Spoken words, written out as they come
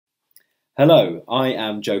Hello, I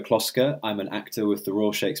am Joe Kloska. I'm an actor with the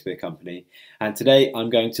Royal Shakespeare Company, and today I'm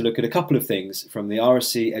going to look at a couple of things from the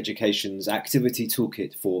RSC Education's Activity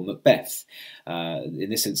Toolkit for Macbeth. In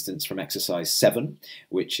this instance from exercise 7,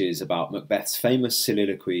 which is about Macbeth's famous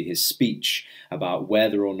soliloquy, his speech about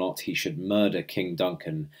whether or not he should murder King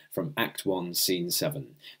Duncan from Act 1, Scene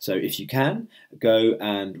 7. So if you can, go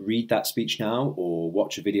and read that speech now or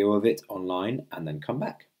watch a video of it online and then come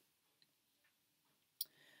back.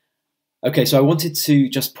 Okay, so I wanted to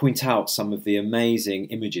just point out some of the amazing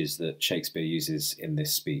images that Shakespeare uses in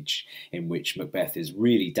this speech, in which Macbeth is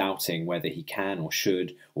really doubting whether he can or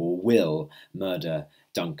should or will murder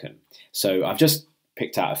Duncan. So I've just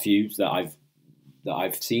picked out a few that I've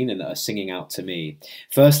seen and that are singing out to me.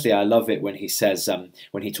 Firstly, I love it when he says,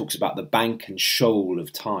 when he talks about the bank and shoal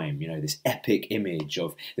of time, you know, this epic image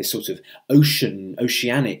of this sort of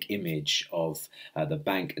oceanic image of the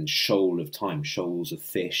bank and shoal of time, shoals of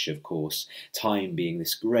fish, of course, time being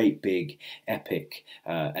this great big epic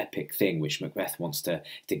thing which Macbeth wants to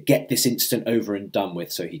get this instant over and done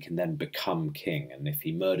with so he can then become king. And if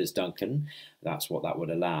he murders Duncan, that's what that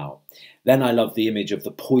would allow. Then I love the image of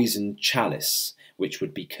the poisoned chalice, which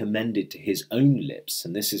would be commended to his own lips,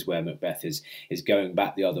 and this is where Macbeth is going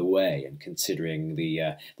back the other way and considering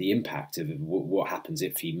the impact of what happens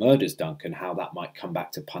if he murders Duncan, how that might come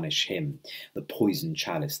back to punish him. The poisoned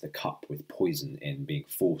chalice, the cup with poison in, being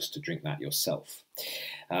forced to drink that yourself.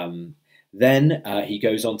 Then he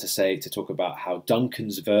goes on to talk about how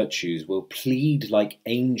Duncan's virtues will plead like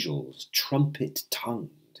angels,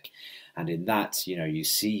 trumpet-tongued. And in that, you know, you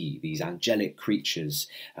see these angelic creatures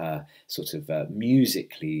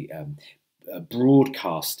musically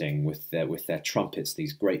broadcasting with their trumpets,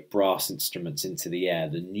 these great brass instruments into the air,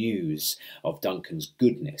 the news of Duncan's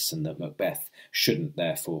goodness and that Macbeth shouldn't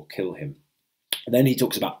therefore kill him. And then he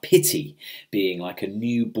talks about pity being like a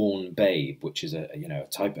newborn babe, which is a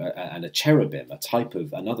type, and a cherubim,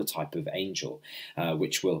 another type of angel,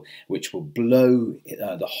 which will blow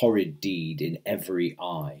the horrid deed in every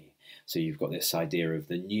eye. So you've got this idea of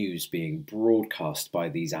the news being broadcast by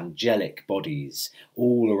these angelic bodies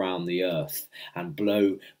all around the earth and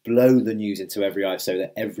blow the news into every eye, so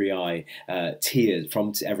that every eye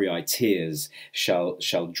tears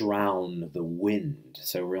shall drown the wind.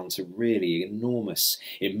 So we're on to really enormous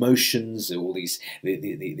emotions, all these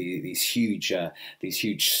huge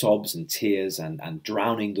sobs and tears and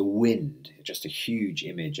drowning the wind. Just a huge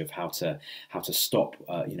image of how to stop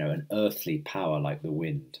an earthly power like the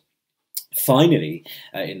wind. Finally,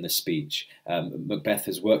 in the speech, Macbeth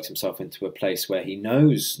has worked himself into a place where he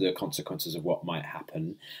knows the consequences of what might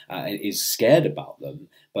happen, is scared about them,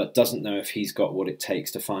 but doesn't know if he's got what it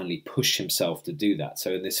takes to finally push himself to do that.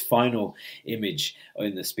 So in this final image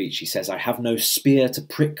in the speech, he says, "I have no spear to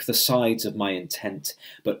prick the sides of my intent,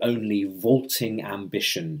 but only vaulting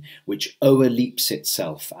ambition, which o'erleaps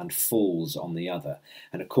itself and falls on the other."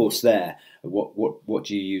 And of course there, what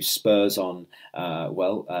do you use spurs on?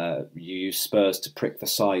 You use spurs to prick the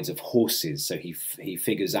sides of horses. So he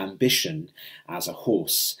figures ambition as a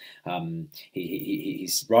horse.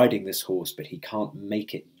 He's riding this horse, but he can't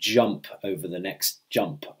make it jump over the next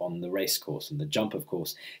jump on the race course. And the jump, of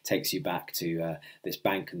course, takes you back to this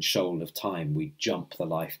bank and shoal of time. We jump the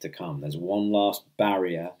life to come. There's one last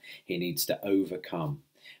barrier he needs to overcome.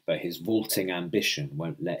 But his vaulting ambition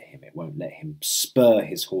won't let him. It won't let him spur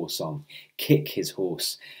his horse on, kick his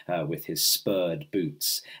horse with his spurred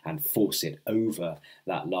boots and force it over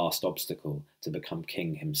that last obstacle to become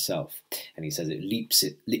king himself. And he says it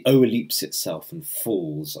overleaps itself and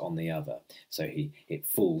falls on the other. So it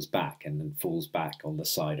falls back and then falls back on the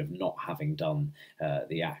side of not having done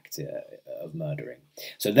the act of murdering.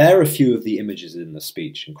 So there are a few of the images in the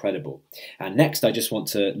speech, incredible. And next I just want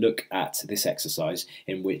to look at this exercise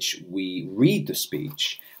in which we read the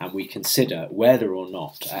speech and we consider whether or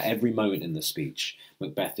not at every moment in the speech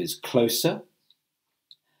Macbeth is closer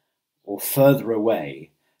or further away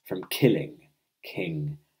from killing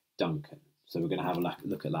King Duncan. So we're going to have a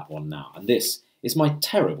look at that one now. And this is my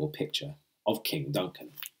terrible picture of King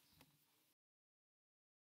Duncan.